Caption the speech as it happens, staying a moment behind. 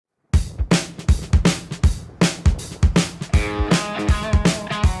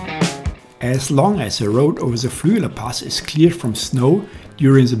As long as the road over the Flüela Pass is cleared from snow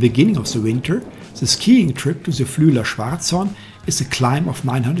during the beginning of the winter, the skiing trip to the Flüela Schwarzhorn is a climb of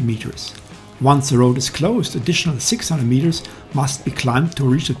 900 meters. Once the road is closed, additional 600 meters must be climbed to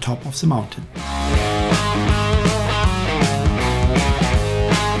reach the top of the mountain.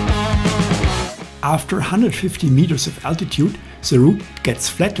 After 150 meters of altitude, the route gets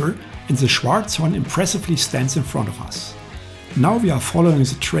flatter and the Schwarzhorn impressively stands in front of us. Now we are following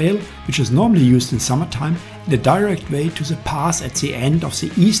the trail, which is normally used in summertime, in a direct way to the pass at the end of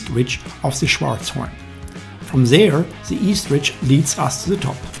the east ridge of the Schwarzhorn. From there, the east ridge leads us to the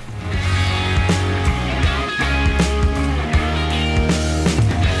top.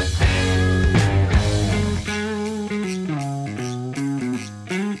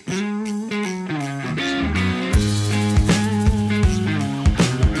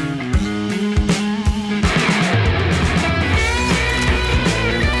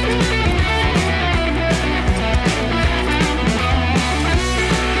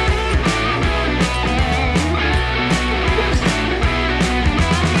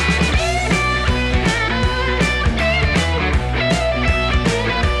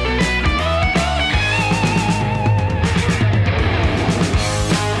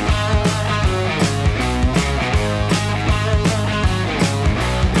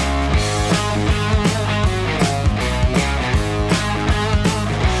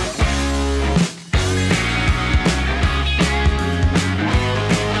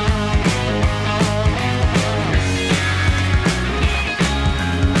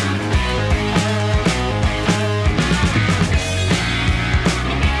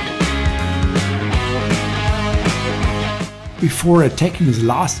 Before attacking the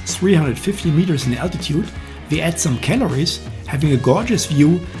last 350 meters in altitude, we add some calories, having a gorgeous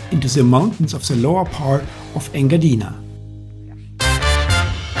view into the mountains of the lower part of Engadina.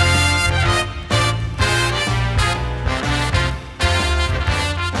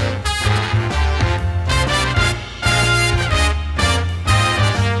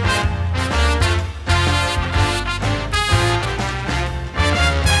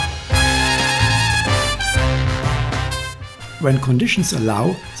 When conditions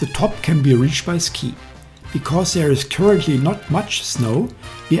allow, the top can be reached by ski. Because there is currently not much snow,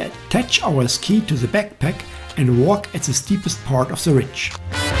 we attach our ski to the backpack and walk at the steepest part of the ridge.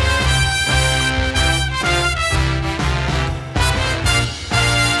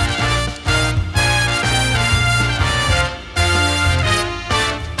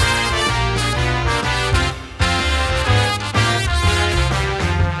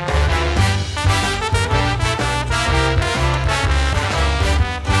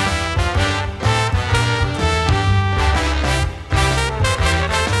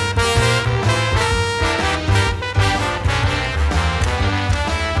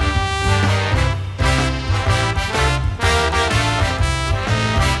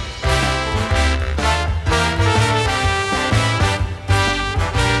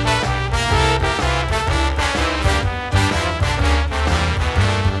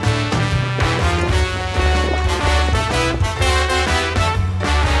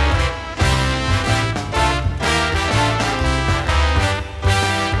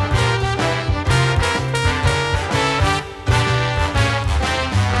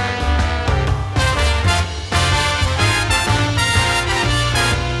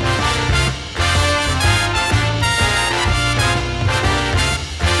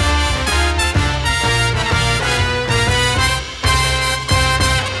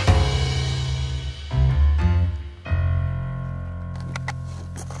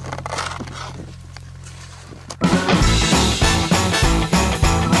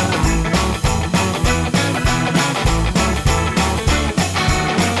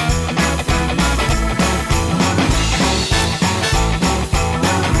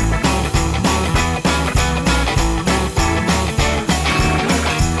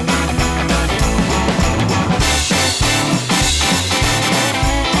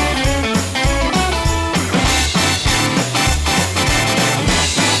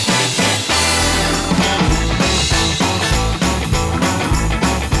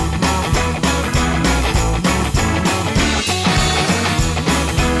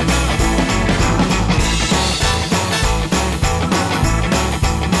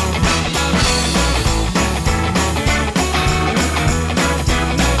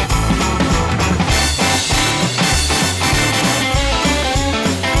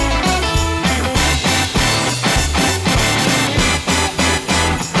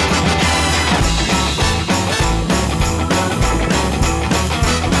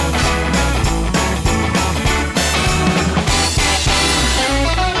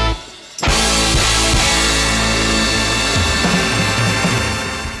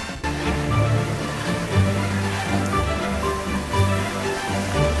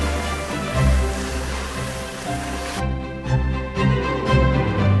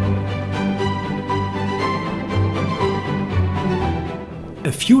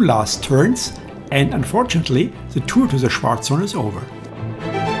 a few last turns, and unfortunately the tour to the Schwarzhorn is over.